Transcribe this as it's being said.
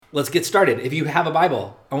Let's get started. If you have a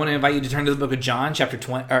Bible, I want to invite you to turn to the book of John,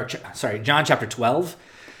 John chapter 12.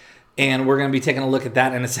 And we're going to be taking a look at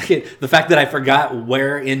that in a second. The fact that I forgot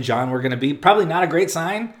where in John we're going to be, probably not a great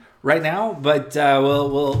sign right now, but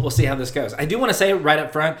we'll see how this goes. I do want to say right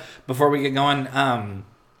up front before we get going, I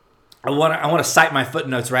want to cite my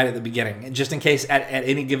footnotes right at the beginning, just in case at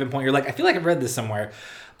any given point you're like, I feel like I've read this somewhere.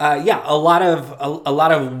 A lot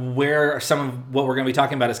of where some of what we're going to be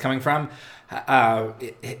talking about is coming from.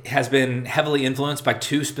 It has been heavily influenced by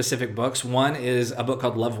two specific books. One is a book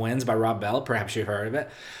called Love Wins by Rob Bell. Perhaps you've heard of it.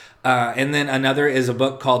 And then another is a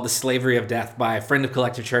book called The Slavery of Death by a friend of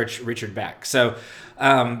Collective Church, Richard Beck. So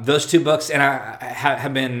those two books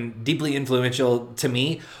have been deeply influential to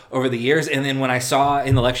me over the years. And then when I saw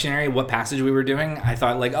in the lectionary what passage we were doing, I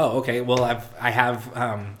thought like, oh, okay, well, I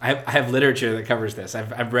have literature that covers this.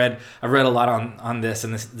 I've read a lot on this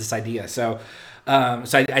and this idea. So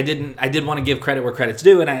I did want to give credit where credit's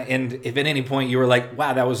due, and if at any point you were like,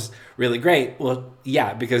 wow, that was really great, well,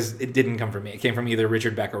 yeah, because it didn't come from me. It came from either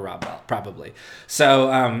Richard Beck or Rob Bell, probably.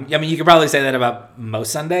 So, you could probably say that about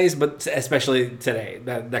most Sundays, but especially today,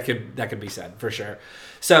 that could be said for sure.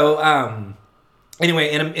 So,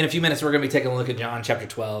 anyway, in a few minutes, we're going to be taking a look at John chapter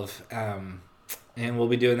 12, and we'll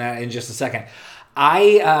be doing that in just a second.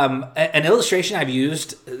 An illustration I've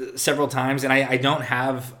used several times, and I don't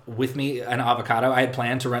have with me an avocado. I had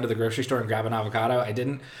planned to run to the grocery store and grab an avocado. I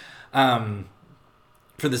didn't,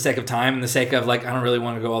 for the sake of time and the sake of like, I don't really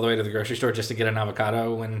want to go all the way to the grocery store just to get an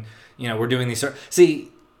avocado when, we're doing these.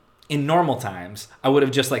 See, in normal times, I would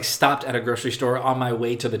have just like stopped at a grocery store on my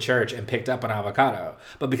way to the church and picked up an avocado.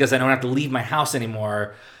 But because I don't have to leave my house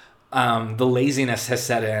anymore, the laziness has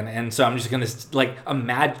set in, and so I'm just gonna like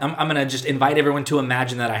imagine. I'm gonna just invite everyone to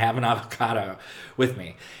imagine that I have an avocado with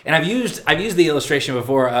me. And I've used the illustration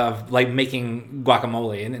before of like making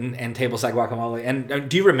guacamole and table side guacamole. And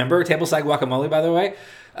do you remember table side guacamole? By the way,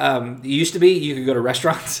 it used to be you could go to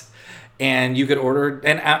restaurants and you could order.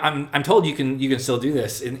 And I'm told you can still do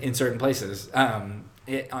this in certain places.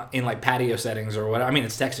 In like patio settings or what. I mean,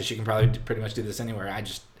 it's Texas. You can probably pretty much do this anywhere. I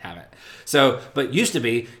just haven't. So, but used to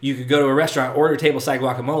be, you could go to a restaurant, order tableside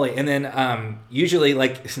guacamole, and then usually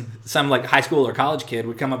like some like high school or college kid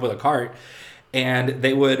would come up with a cart, and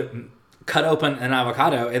they would cut open an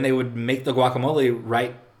avocado, and they would make the guacamole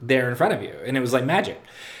right there in front of you, and it was like magic.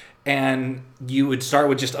 And you would start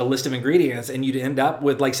with just a list of ingredients, and you'd end up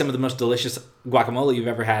with like some of the most delicious guacamole you've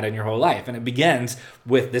ever had in your whole life. And it begins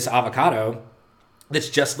with this avocado that's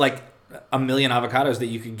just like a million avocados that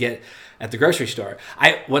you could get at the grocery store.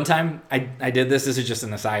 One time I did this. This is just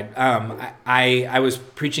an aside. I was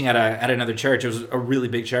preaching at another church. It was a really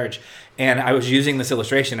big church, and I was using this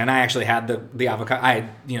illustration. And I actually had the avocado. I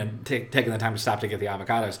had taken the time to stop to get the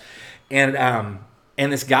avocados,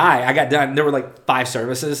 and this guy, I got done. There were like 5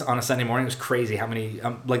 services on a Sunday morning. It was crazy how many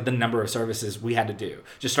like the number of services we had to do.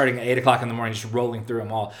 Just starting at 8:00 in the morning, just rolling through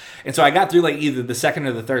them all. And so I got through like either the second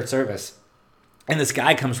or the third service. And this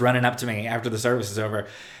guy comes running up to me after the service is over,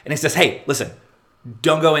 and he says, "Hey, listen,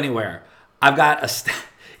 don't go anywhere. I've got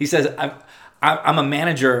he says, I'm a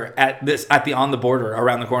manager at the On the Border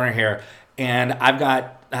around the corner here, and I've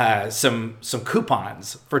got some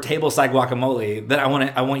coupons for tableside guacamole that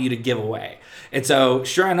I want you to give away." And so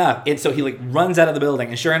sure enough, so he like runs out of the building,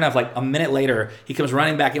 and sure enough, like a minute later, he comes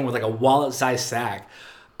running back in with like a wallet-sized sack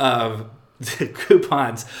of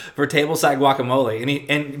coupons for tableside guacamole,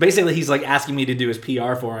 and basically he's like asking me to do his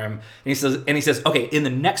PR for him, and he says, okay, in the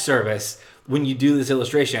next service when you do this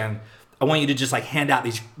illustration, I want you to just like hand out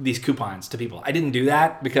these coupons to people. I didn't do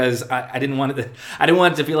that because I didn't want it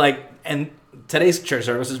to feel like. And today's church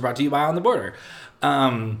service is brought to you by On the Border.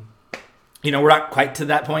 We're not quite to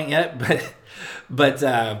that point yet,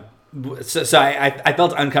 but. So I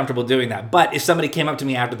felt uncomfortable doing that. But if somebody came up to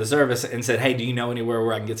me after the service and said, "Hey, do you know anywhere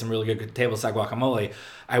where I can get some really good tableside guacamole?"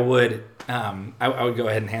 I would go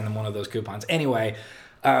ahead and hand them one of those coupons. Anyway,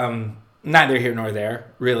 neither here nor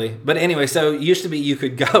there, really. But anyway, so it used to be you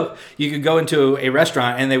could go into a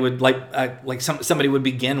restaurant, and they would somebody would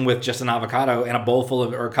begin with just an avocado and a bowl full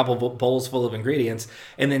of, or a couple of bowls full of ingredients,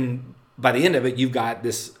 and then by the end of it, you've got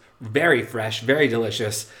this very fresh, very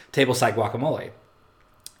delicious tableside guacamole.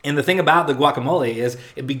 And the thing about the guacamole is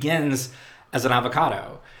it begins as an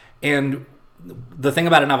avocado. And the thing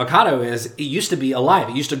about an avocado is it used to be alive.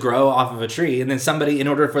 It used to grow off of a tree. And then somebody, in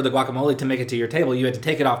order for the guacamole to make it to your table, you had to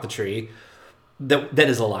take it off the tree that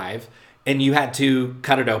is alive. And you had to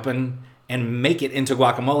cut it open and make it into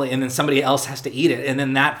guacamole. And then somebody else has to eat it. And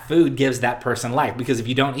then that food gives that person life. Because if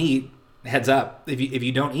you don't eat, heads up, if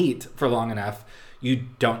you don't eat for long enough, you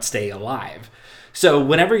don't stay alive. So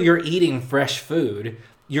whenever you're eating fresh food,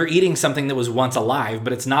 you're eating something that was once alive,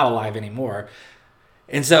 but it's not alive anymore.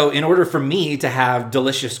 And so in order for me to have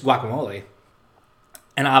delicious guacamole,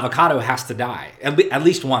 an avocado has to die. At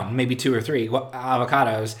least one, maybe 2 or 3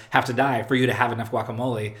 avocados have to die for you to have enough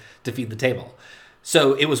guacamole to feed the table.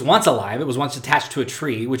 So it was once alive. It was once attached to a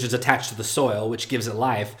tree, which is attached to the soil, which gives it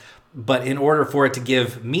life. But in order for it to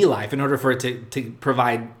give me life, in order for it to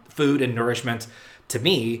provide food and nourishment to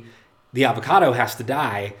me, the avocado has to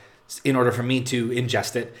die in order for me to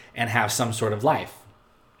ingest it and have some sort of life.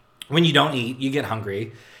 When you don't eat, you get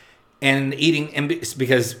hungry, and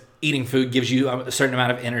because eating food gives you a certain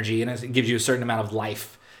amount of energy and it gives you a certain amount of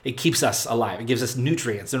life. It keeps us alive. It gives us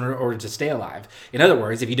nutrients in order to stay alive. In other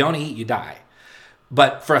words, if you don't eat, you die.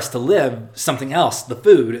 But for us to live, something else, the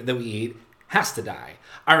food that we eat, has to die.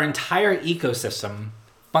 Our entire ecosystem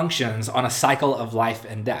functions on a cycle of life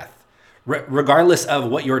and death. Regardless of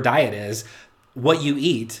what your diet is, what you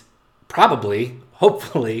eat probably,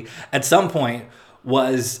 hopefully, at some point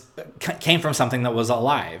came from something that was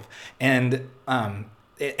alive. And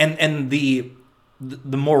the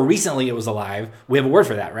more recently it was alive, we have a word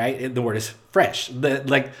for that, right? The word is fresh.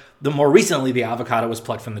 The more recently the avocado was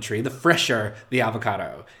plucked from the tree, the fresher the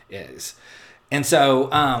avocado is. And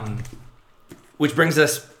so, which brings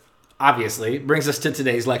us to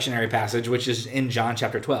today's lectionary passage, which is in John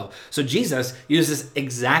chapter 12. So Jesus uses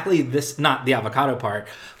exactly this, not the avocado part,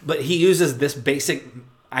 but he uses this basic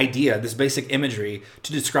idea, this basic imagery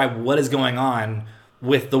to describe what is going on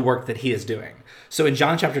with the work that he is doing. So in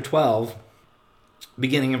John chapter 12,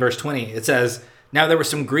 beginning in verse 20, it says, "Now there were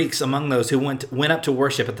some Greeks among those who went up to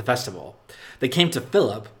worship at the festival. They came to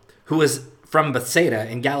Philip, who was from Bethsaida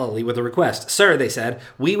in Galilee, with a request. 'Sir,' they said,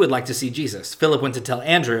 'we would like to see Jesus.' Philip went to tell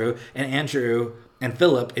Andrew, and Andrew and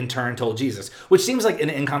Philip in turn told Jesus." Which seems like an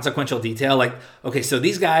inconsequential detail. Like, okay, so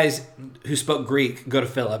these guys who spoke Greek go to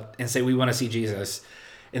Philip and say, "We want to see Jesus."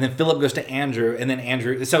 And then Philip goes to Andrew, and then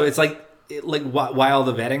Andrew. So it's like why all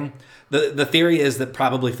the vetting? The theory is that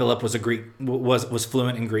probably Philip was was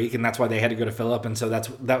fluent in Greek, and that's why they had to go to Philip. And so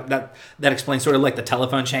that explains sort of like the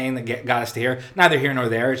telephone chain that got us to here. Neither here nor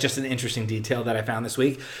there. It's just an interesting detail that I found this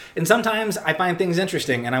week. And sometimes I find things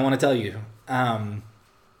interesting, and I want to tell you.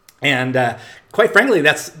 Quite frankly,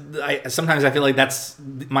 sometimes I feel like that's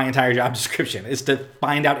my entire job description, is to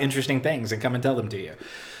find out interesting things and come and tell them to you.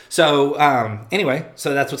 So anyway,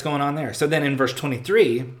 so that's what's going on there. So then in verse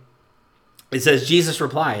 23, it says, Jesus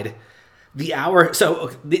replied, "The hour..."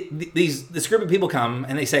 So this group of people come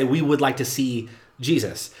and they say, "We would like to see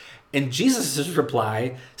Jesus." And Jesus'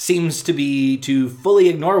 reply seems to be to fully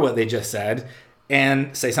ignore what they just said and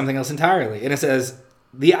say something else entirely. And it says,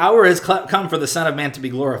 "The hour has come for the Son of Man to be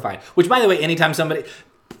glorified." Which, by the way, anytime somebody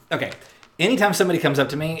comes up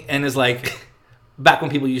to me and is like, back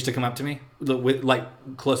when people used to come up to me with like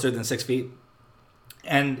closer than 6 feet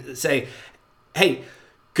and say, "Hey,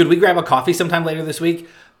 could we grab a coffee sometime later this week?"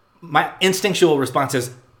 My instinctual response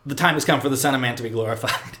is, "The time has come for the Son of Man to be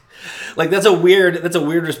glorified." Like that's a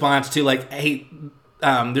weird response to like, "Hey,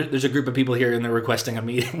 there's a group of people here and they're requesting a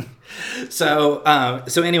meeting." So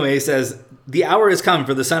anyway, it says, "The hour has come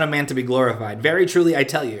for the Son of Man to be glorified. Very truly, I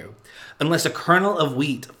tell you, unless a kernel of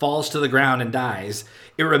wheat falls to the ground and dies,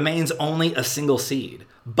 it remains only a single seed.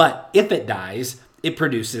 But if it dies, it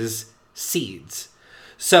produces seeds."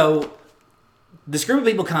 So this group of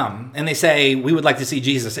people come and they say, "We would like to see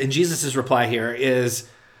Jesus." And Jesus' reply here is,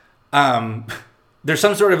 there's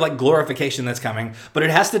some sort of like glorification that's coming, but it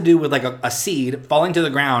has to do with like a seed falling to the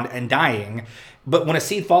ground and dying. But when a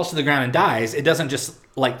seed falls to the ground and dies, it doesn't just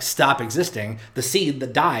like stop existing. The seed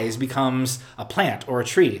that dies becomes a plant or a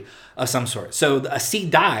tree of some sort. So a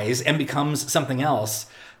seed dies and becomes something else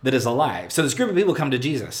that is alive. So this group of people come to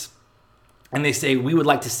Jesus and they say, "We would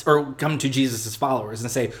like to," or come to Jesus' followers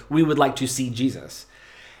and say, "We would like to see Jesus."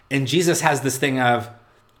 And Jesus has this thing of,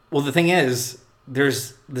 well, the thing is,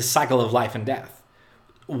 there's this cycle of life and death.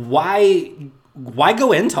 Why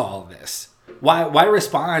go into all of this? Why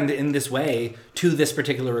respond in this way to this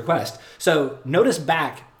particular request? So notice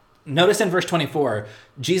in verse 24,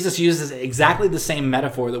 Jesus uses exactly the same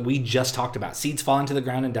metaphor that we just talked about. Seeds falling to the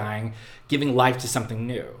ground and dying, giving life to something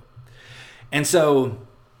new. And so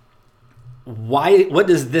what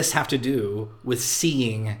does this have to do with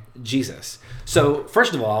seeing Jesus? So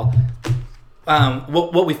first of all,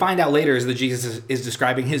 what we find out later is that Jesus is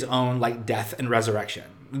describing his own like death and resurrection.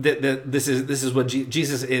 This is what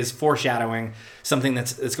Jesus is foreshadowing, something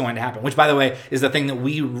that's going to happen, which, by the way, is the thing that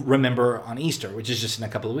we remember on Easter, which is just in a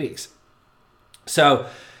couple of weeks. So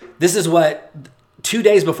this is what 2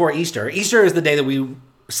 days before Easter is the day that we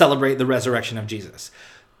celebrate the resurrection of Jesus.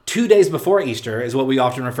 2 days before Easter is what we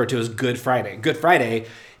often refer to as Good Friday. Good Friday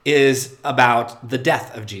is about the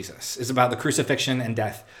death of Jesus, is about the crucifixion and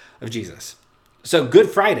death of Jesus. So Good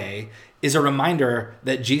Friday is a reminder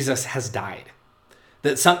that Jesus has died,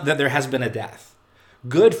 that there has been a death.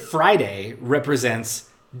 Good Friday represents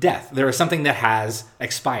death. There is something that has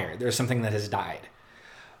expired. There is something that has died.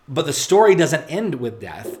 But the story doesn't end with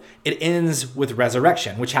death. It ends with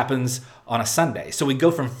resurrection, which happens on a Sunday. So we go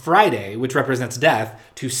from Friday, which represents death,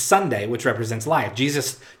 to Sunday, which represents life.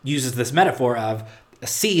 Jesus uses this metaphor of a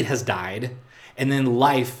seed has died, and then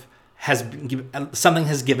something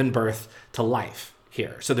has given birth to life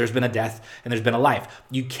here. So there's been a death and there's been a life.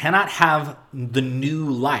 You cannot have the new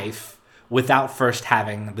life without first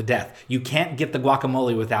having the death. You can't get the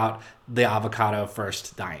guacamole without the avocado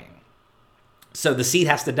first dying. So the seed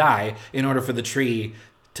has to die in order for the tree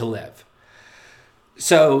to live.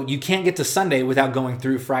 So you can't get to Sunday without going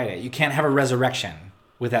through Friday. You can't have a resurrection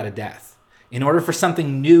without a death. In order for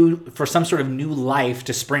something new, for some sort of new life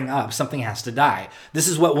to spring up, something has to die. This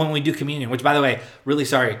is what, when we do communion, which, by the way, really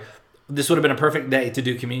sorry, this would have been a perfect day to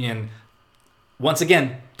do communion. Once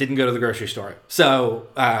again, didn't go to the grocery store. So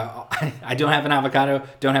I don't have an avocado,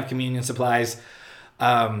 don't have communion supplies.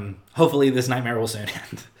 Hopefully this nightmare will soon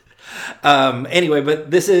end. Anyway,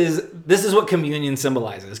 but this is what communion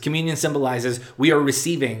symbolizes. Communion symbolizes we are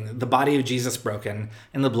receiving the body of Jesus broken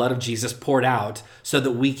and the blood of Jesus poured out so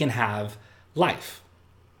that we can have life.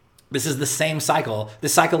 This is the same cycle.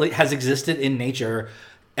 This cycle has existed in nature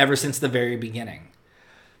ever since the very beginning.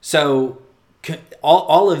 So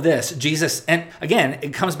all of this, Jesus, and again,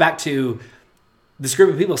 it comes back to this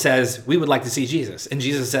group of people says, we would like to see Jesus. And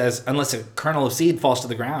Jesus says, unless a kernel of seed falls to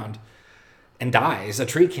the ground and dies, a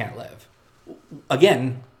tree can't live.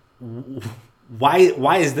 Again, why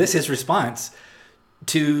is this his response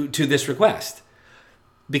to this request?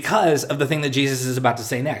 Because of the thing that Jesus is about to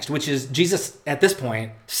say next, which is Jesus at this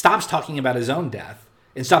point stops talking about his own death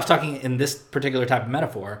and stops talking in this particular type of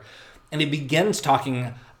metaphor, and he begins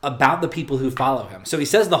talking about the people who follow him. So he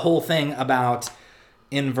says the whole thing about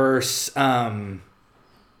in verse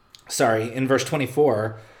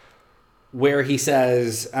 24, where he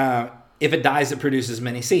says, if it dies, it produces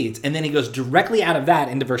many seeds. And then he goes directly out of that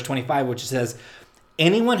into verse 25, which says,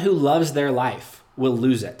 anyone who loves their life will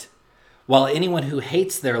lose it, while anyone who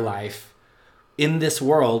hates their life in this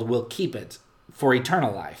world will keep it for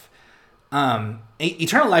eternal life.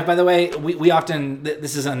 Eternal life, by the way, we often,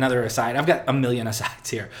 this is another aside. I've got a million asides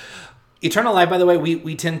here. Eternal life, by the way,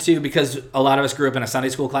 we tend to, because a lot of us grew up in a Sunday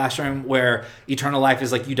school classroom where eternal life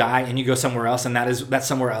is like you die and you go somewhere else, and that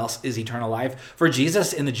somewhere else is eternal life. For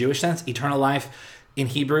Jesus, in the Jewish sense, eternal life in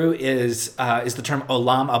Hebrew is the term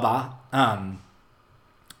olam haba,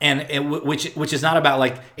 which is not about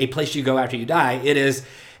like a place you go after you die. It is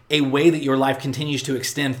a way that your life continues to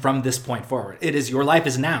extend from this point forward. It is your life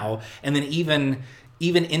is now, and then even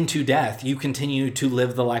into death, you continue to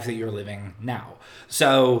live the life that you're living now.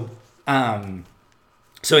 So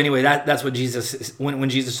anyway, that's what Jesus, when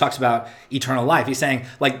Jesus talks about eternal life, he's saying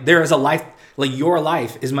like there is a life, like your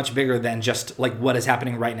life is much bigger than just like what is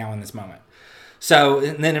happening right now in this moment. So,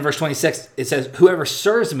 and then in verse 26, it says, whoever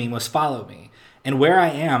serves me must follow me, and where I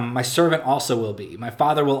am, my servant also will be. My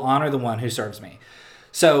Father will honor the one who serves me.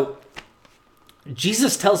 So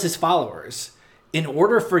Jesus tells his followers, in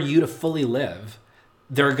order for you to fully live,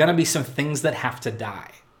 there are going to be some things that have to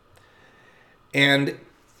die. And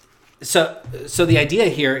so the idea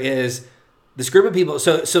here is this group of people.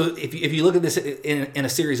 So if you look at this in a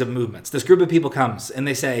series of movements, this group of people comes and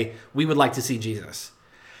they say, we would like to see Jesus.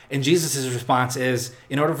 And Jesus' response is,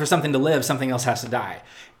 in order for something to live, something else has to die.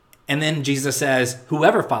 And then Jesus says,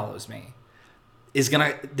 whoever follows me is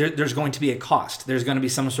there's going to be a cost. There's going to be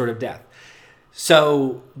some sort of death.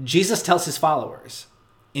 So Jesus tells his followers,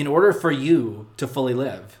 in order for you to fully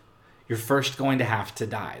live, you're first going to have to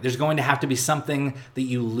die. There's going to have to be something that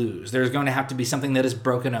you lose. There's going to have to be something that is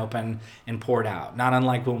broken open and poured out, not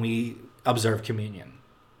unlike when we observe communion.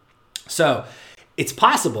 So it's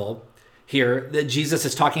possible here that Jesus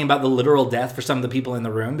is talking about the literal death for some of the people in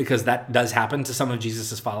the room, because that does happen to some of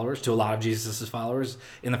Jesus's followers, to a lot of Jesus's followers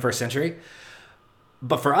in the first century.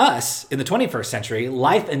 But for us in the 21st century,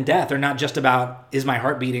 life and death are not just about, is my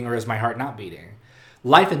heart beating or is my heart not beating?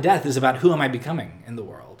 Life and death is about, who am I becoming in the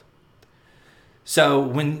world? So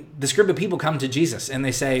when this group of people come to Jesus and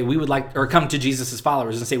they say, we would like, or come to Jesus's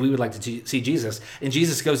followers and say, we would like to see Jesus. And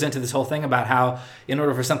Jesus goes into this whole thing about how in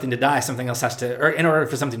order for something to die, something else has to, or in order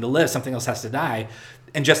for something to live, something else has to die.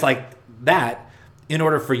 And just like that, in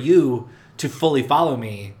order for you to fully follow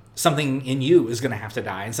me, something in you is going to have to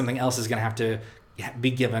die and something else is going to have to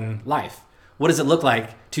be given life. What does it look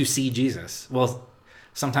like to see Jesus? Well,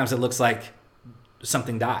 sometimes it looks like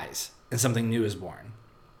something dies and something new is born.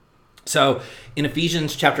 So in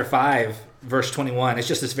Ephesians chapter 5, verse 21, it's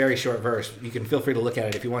just this very short verse. You can feel free to look at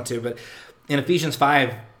it if you want to. But in Ephesians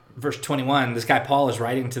 5, verse 21, this guy Paul is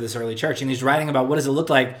writing to this early church, and he's writing about what does it look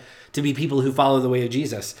like to be people who follow the way of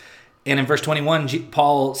Jesus. And in verse 21,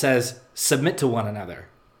 Paul says, submit to one another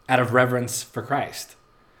out of reverence for Christ.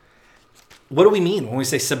 What do we mean when we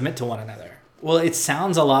say submit to one another? Well, it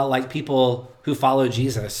sounds a lot like people who follow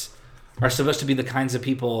Jesus are supposed to be the kinds of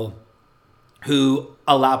people who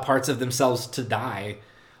allow parts of themselves to die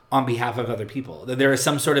on behalf of other people. That there is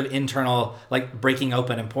some sort of internal, like, breaking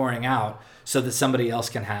open and pouring out so that somebody else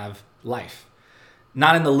can have life.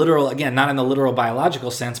 Not in the literal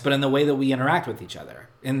biological sense, but in the way that we interact with each other,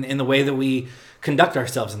 in the way that we conduct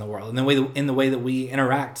ourselves in the world, in the way that we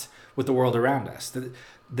interact with the world around us.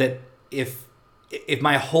 That if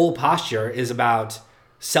my whole posture is about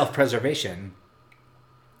self-preservation.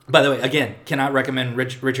 By the way, again, cannot recommend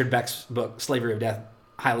Richard Beck's book, Slavery of Death,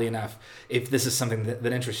 highly enough if this is something that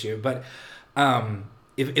interests you. But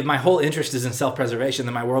if my whole interest is in self-preservation,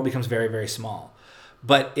 then my world becomes very, very small.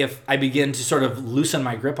 But if I begin to sort of loosen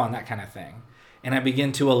my grip on that kind of thing, and I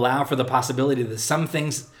begin to allow for the possibility that some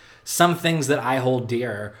things that I hold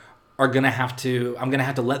dear I'm going to have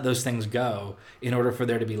to let those things go in order for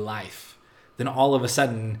there to be life, then all of a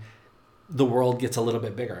sudden the world gets a little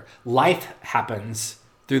bit bigger. Life happens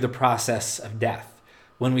through the process of death.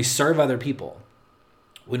 When we serve other people,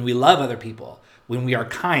 when we love other people, when we are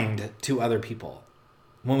kind to other people,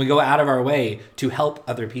 when we go out of our way to help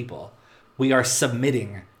other people, we are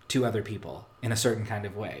submitting to other people in a certain kind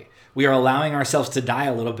of way. We are allowing ourselves to die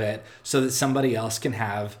a little bit so that somebody else can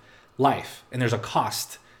have life. And there's a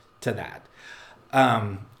cost to that.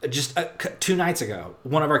 Just 2 nights ago,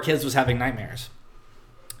 one of our kids was having nightmares.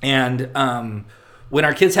 And when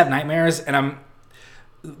our kids have nightmares,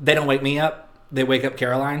 they don't wake me up, they wake up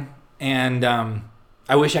Caroline. And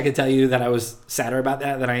I wish I could tell you that I was sadder about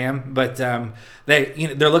that than I am, but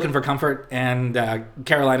they're looking for comfort, and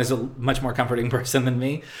Caroline is a much more comforting person than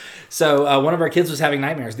me. So one of our kids was having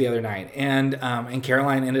nightmares the other night, and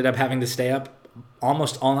Caroline ended up having to stay up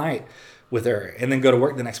almost all night with her, and then go to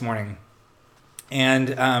work the next morning.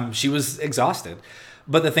 And she was exhausted.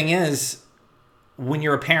 But the thing is, when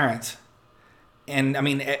you're a parent, and I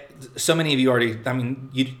mean, so many of you already, I mean,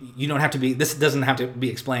 you don't have to be, this doesn't have to be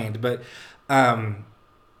explained, but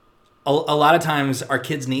a lot of times our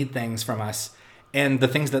kids need things from us, and the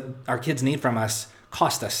things that our kids need from us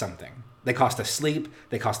cost us something. They cost us sleep,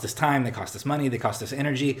 they cost us time, they cost us money, they cost us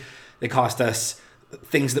energy, they cost us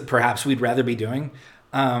things that perhaps we'd rather be doing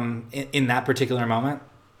in that particular moment.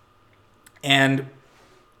 And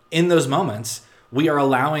in those moments, we are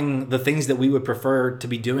allowing the things that we would prefer to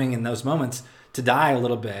be doing in those moments to die a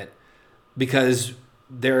little bit, because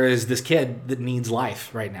there is this kid that needs life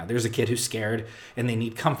right now. There's a kid who's scared and they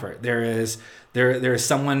need comfort. There is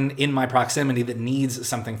someone in my proximity that needs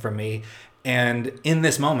something from me. And in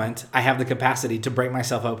this moment, I have the capacity to break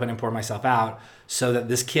myself open and pour myself out so that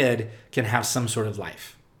this kid can have some sort of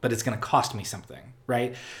life. But it's going to cost me something,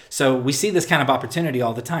 right? So we see this kind of opportunity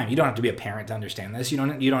all the time. You don't have to be a parent to understand this. You don't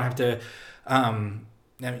have to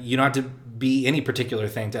you don't have to be any particular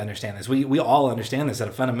thing to understand this. We all understand this at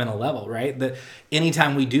a fundamental level, right? That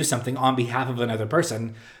anytime we do something on behalf of another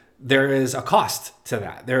person, there is a cost to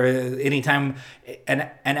that. There is, anytime an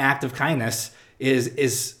act of kindness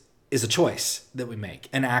is a choice that we make.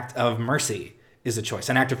 An act of mercy is a choice.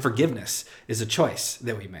 An act of forgiveness is a choice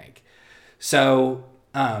that we make. So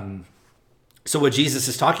what Jesus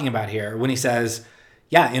is talking about here when he says,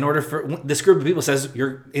 yeah, in order for this group of people says,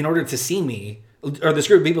 in order to see me, or this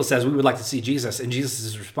group of people says, we would like to see Jesus. And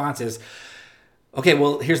Jesus' response is, okay,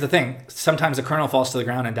 well, here's the thing. Sometimes a kernel falls to the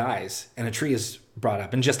ground and dies, and a tree is brought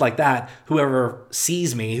up. And just like that, whoever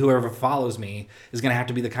sees me, whoever follows me, is going to have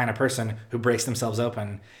to be the kind of person who breaks themselves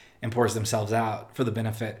open and pours themselves out for the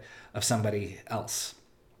benefit of somebody else.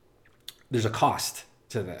 There's a cost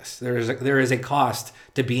to this. There is a cost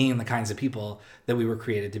to being the kinds of people that we were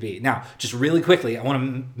created to be. Now, just really quickly, I want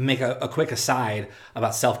to make a quick aside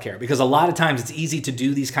about self-care, because a lot of times it's easy to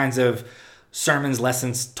do these kinds of sermons,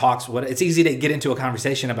 lessons, talks. It's easy to get into a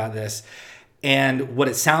conversation about this. And what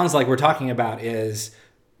it sounds like we're talking about is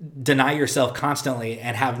deny yourself constantly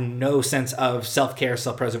and have no sense of self-care,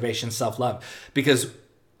 self-preservation, self-love. Because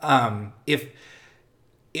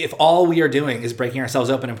if all we are doing is breaking ourselves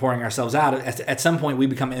open and pouring ourselves out, at some point we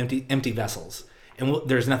become empty vessels, and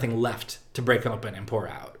there's nothing left to break open and pour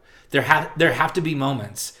out. There have to be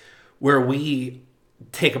moments where we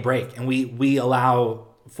take a break and we allow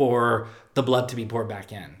for the blood to be poured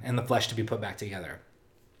back in and the flesh to be put back together.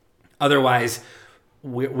 Otherwise,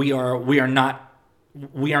 we are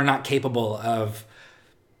not capable of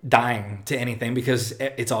dying to anything because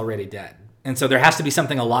it's already dead. And so there has to be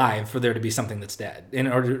something alive for there to be something that's dead. In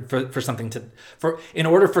order for something for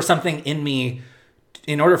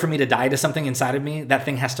me to die to something inside of me, that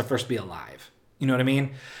thing has to first be alive. You know what I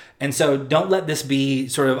mean? And so don't let this be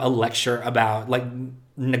sort of a lecture about like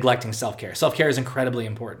neglecting self-care. Self-care is incredibly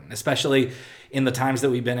important, especially in the times that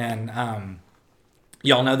we've been in.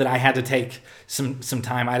 Y'all know that I had to take some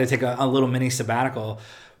time. I had to take a little mini sabbatical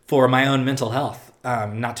for my own mental health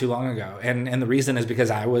not too long ago. And the reason is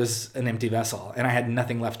because I was an empty vessel and I had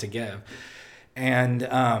nothing left to give. And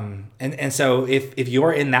so if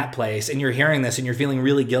you're in that place and you're hearing this and you're feeling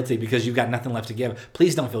really guilty because you've got nothing left to give,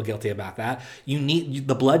 please don't feel guilty about that.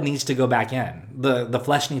 The blood needs to go back in. The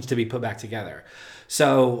flesh needs to be put back together.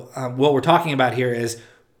 So what we're talking about here is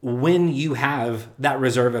when you have that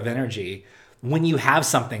reserve of energy, when you have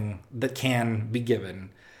something that can be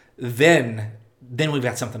given, then we've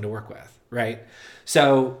got something to work with, right?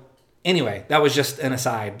 So anyway, that was just an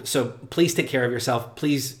aside. So please take care of yourself.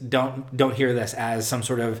 Please don't hear this as some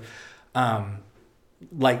sort of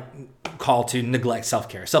like call to neglect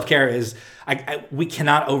self-care. Self-care is we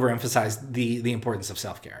cannot overemphasize the importance of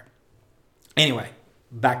self-care. Anyway,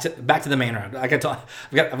 back to the main round. I've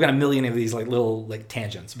got a million of these like little like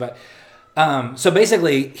tangents, but so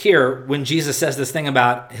basically here when Jesus says this thing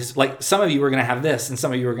about his, like, some of you are going to have this and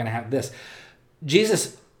some of you are going to have this,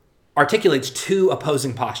 Jesus articulates two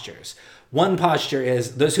opposing postures. One posture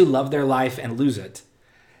is those who love their life and lose it.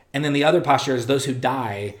 And then the other posture is those who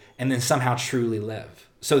die and then somehow truly live.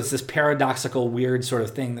 So it's this paradoxical, weird sort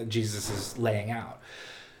of thing that Jesus is laying out.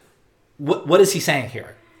 What is he saying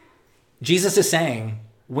here? Jesus is saying,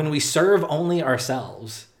 when we serve only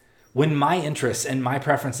ourselves, when my interests and my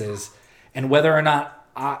preferences and whether or not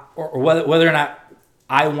I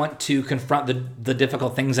want to confront the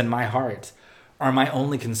difficult things in my heart are my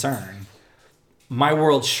only concern, my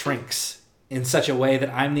world shrinks in such a way that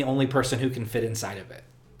I'm the only person who can fit inside of it.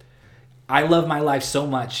 I love my life so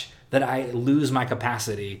much that I lose my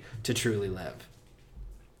capacity to truly live.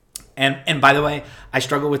 And by the way, I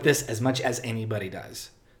struggle with this as much as anybody does.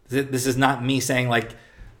 This is not me saying like,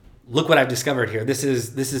 look what I've discovered here. This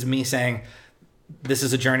is me saying, this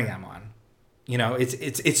is a journey I'm on. You know,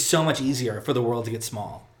 it's so much easier for the world to get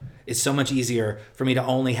small. It's so much easier for me to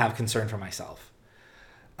only have concern for myself.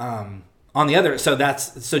 On the other,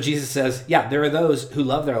 so Jesus says, yeah, there are those who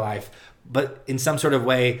love their life, but in some sort of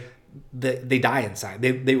way, they die inside.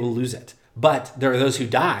 They will lose it. But there are those who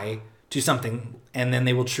die to something, and then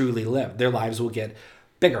they will truly live. Their lives will get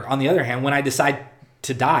bigger. On the other hand, when I decide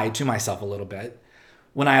to die to myself a little bit,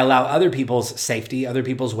 when I allow other people's safety, other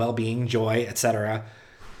people's well-being, joy, etc.,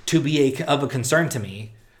 to be of a concern to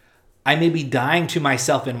me, I may be dying to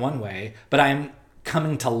myself in one way, but I'm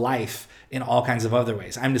coming to life in all kinds of other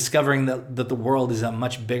ways. I'm discovering that the world is a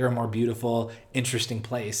much bigger, more beautiful, interesting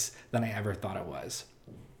place than I ever thought it was.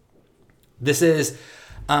 This is,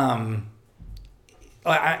 and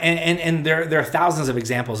there are thousands of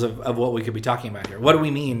examples of what we could be talking about here. What do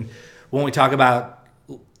we mean when we talk about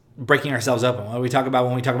breaking ourselves open? What do we talk about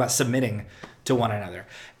when we talk about submitting to one another?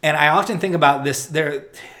 And I often think about this,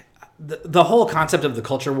 the whole concept of the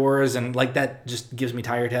culture wars, and like that just gives me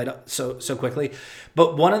tired head so quickly.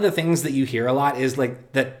 But one of the things that you hear a lot is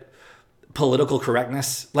like that political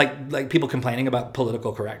correctness, like people complaining about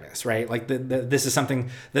political correctness, right? Like this is something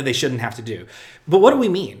that they shouldn't have to do. But what do we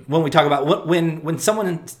mean when we talk about when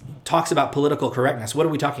someone talks about political correctness? What are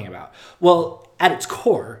we talking about? Well, at its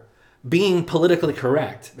core, being politically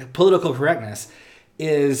correct, political correctness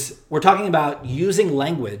is we're talking about using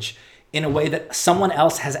language in a way that someone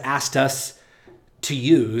else has asked us to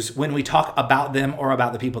use when we talk about them or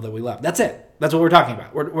about the people that we love. That's it. That's what we're talking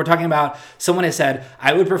about. We're talking about someone has said,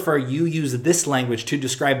 I would prefer you use this language to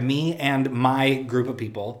describe me and my group of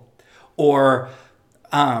people, or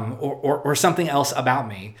something else about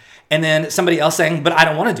me. And then somebody else saying, but I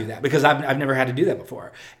don't want to do that because I've never had to do that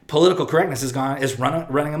before. Political correctness is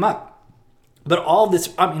running them up. But all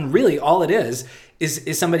this, I mean, really all it is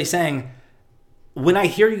somebody saying, when I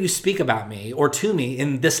hear you speak about me or to me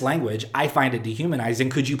in this language, I find it dehumanizing.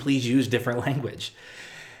 Could you please use different language?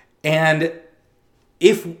 And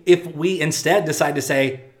if we instead decide to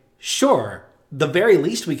say, sure, the very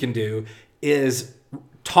least we can do is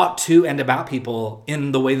talk to and about people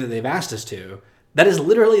in the way that they've asked us to, that is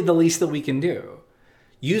literally the least that we can do.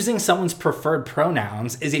 Using someone's preferred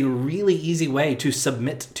pronouns is a really easy way to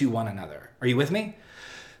submit to one another. Are you with me?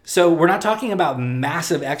 So we're not talking about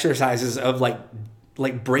massive exercises of like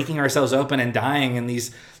breaking ourselves open and dying in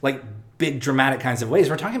these like big dramatic kinds of ways.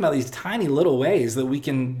 We're talking about these tiny little ways that we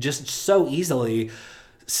can just so easily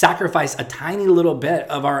sacrifice a tiny little bit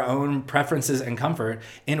of our own preferences and comfort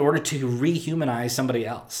in order to rehumanize somebody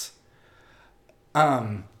else?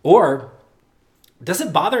 Or does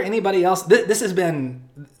it bother anybody else? This is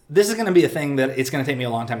going to be a thing that it's going to take me a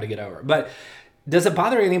long time to get over. But does it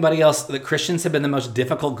bother anybody else that Christians have been the most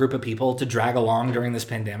difficult group of people to drag along during this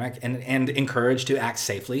pandemic and encourage to act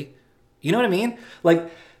safely? You know what I mean?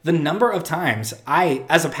 Like, the number of times I,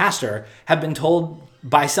 as a pastor, have been told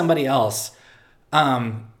by somebody else,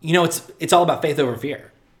 it's all about faith over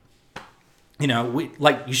fear. You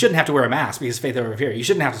shouldn't have to wear a mask because feith over fear. You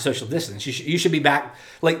shouldn't have to social distance. You should be back,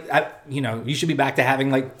 you should be back to having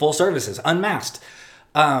like full services, unmasked.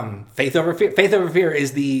 Faith over fear. Faith over fear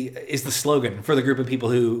is the slogan for the group of people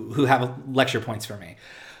who have lecture points for me.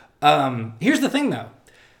 Here's the thing, though.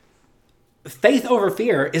 Faith over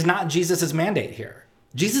fear is not Jesus's mandate here.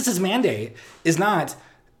 Jesus's mandate is not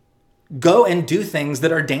go and do things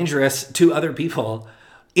that are dangerous to other people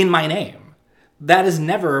in my name. That is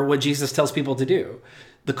never what Jesus tells people to do.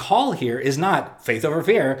 The call here is not faith over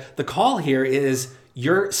fear. The call here is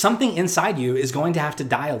something inside you is going to have to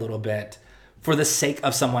die a little bit for the sake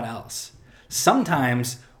of someone else.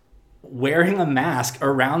 Sometimes wearing a mask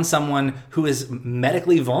around someone who is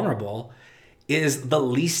medically vulnerable is the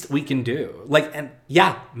least we can do.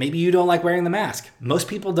 Maybe you don't like wearing the mask. Most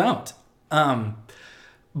people don't.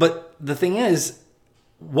 But the thing is,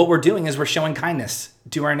 what we're doing is we're showing kindness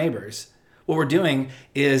to our neighbors. What we're doing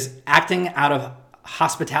is acting out of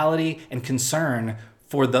hospitality and concern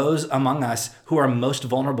for those among us who are most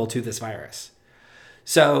vulnerable to this virus.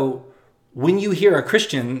 So when you hear a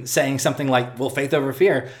Christian saying something like, well, faith over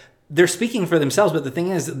fear, they're speaking for themselves. But the thing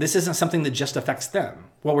is, this isn't something that just affects them.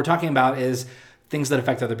 What we're talking about is things that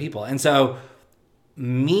affect other people. And so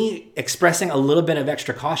me expressing a little bit of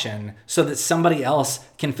extra caution so that somebody else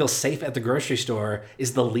can feel safe at the grocery store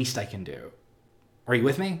is the least I can do. Are you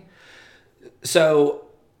with me? So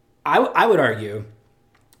I would argue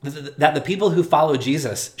that the people who follow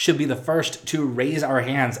Jesus should be the first to raise our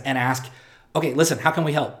hands and ask, okay, listen, how can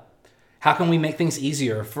we help? How can we make things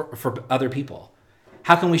easier for other people?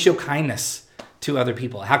 How can we show kindness to other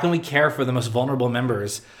people? How can we care for the most vulnerable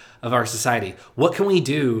members of our society? What can we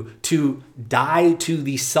do to die to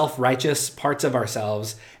the self-righteous parts of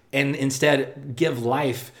ourselves and instead give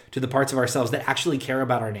life to the parts of ourselves that actually care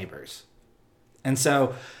about our neighbors? And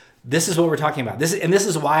so this is what we're talking about. This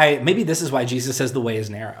is why Jesus says the way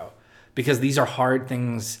is narrow, because these are hard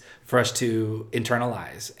things for us to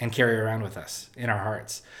internalize and carry around with us in our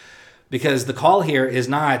hearts. Because the call here is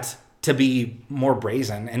not to be more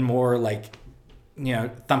brazen and more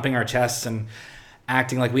thumping our chests and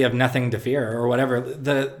acting like we have nothing to fear or whatever.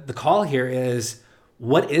 The call here is,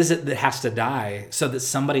 what is it that has to die so that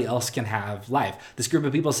somebody else can have life? This group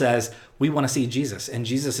of people says, we want to see Jesus. And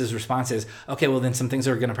Jesus' response is, okay, well then some things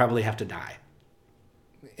are going to probably have to die.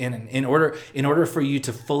 In order for you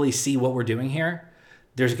to fully see what we're doing here,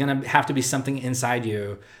 there's going to have to be something inside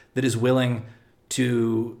you that you're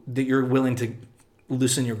willing to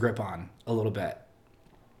loosen your grip on a little bit.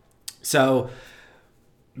 So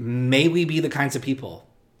may we be the kinds of people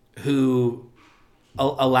who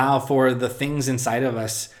allow for the things inside of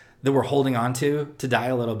us that we're holding on to die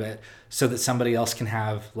a little bit so that somebody else can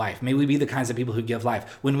have life. May we be the kinds of people who give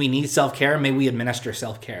life. When we need self-care, may we administer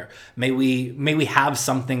self-care. May we have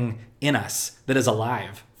something in us that is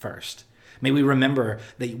alive first. May we remember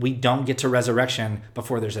that we don't get to resurrection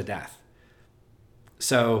before there's a death.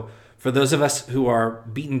 So for those of us who are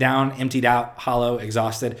beaten down, emptied out, hollow,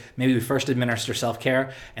 exhausted, maybe we first administer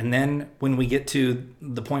self-care. And then when we get to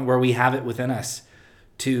the point where we have it within us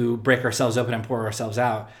to break ourselves open and pour ourselves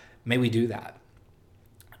out, may we do that.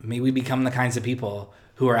 May we become the kinds of people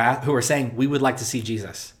who are saying, we would like to see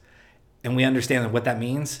Jesus. And we understand that what that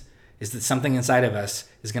means is that something inside of us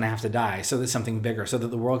is going to have to die so that something bigger, so that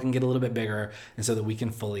the world can get a little bit bigger and so that we can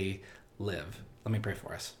fully live. Let me pray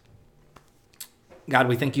for us. God,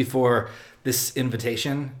 we thank you for this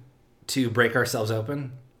invitation to break ourselves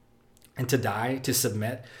open and to die, to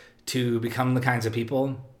submit, to become the kinds of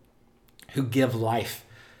people who give life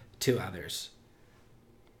to others.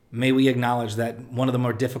 May we acknowledge that one of the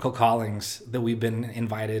more difficult callings that we've been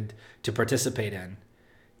invited to participate in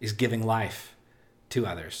is giving life to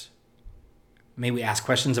others. May we ask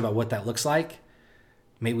questions about what that looks like.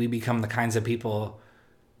 May we become the kinds of people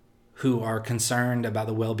who are concerned about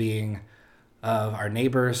the well-being of our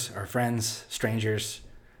neighbors, our friends, strangers,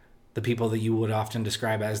 the people that you would often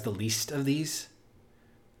describe as the least of these.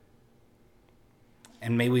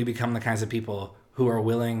 And may we become the kinds of people who are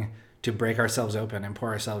willing to break ourselves open and pour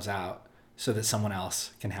ourselves out so that someone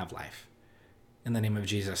else can have life. In the name of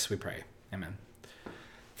Jesus, we pray. Amen.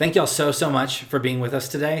 Thank y'all so much for being with us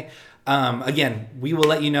today. Again, we will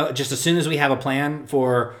let you know just as soon as we have a plan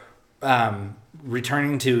for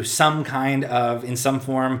returning to some kind of, in some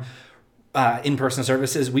form, in-person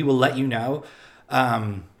services. We will let you know.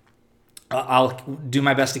 I'll do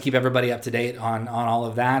my best to keep everybody up to date on all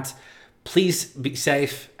of that. Please be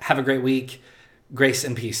safe. Have a great week. Grace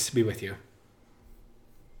and peace be with you.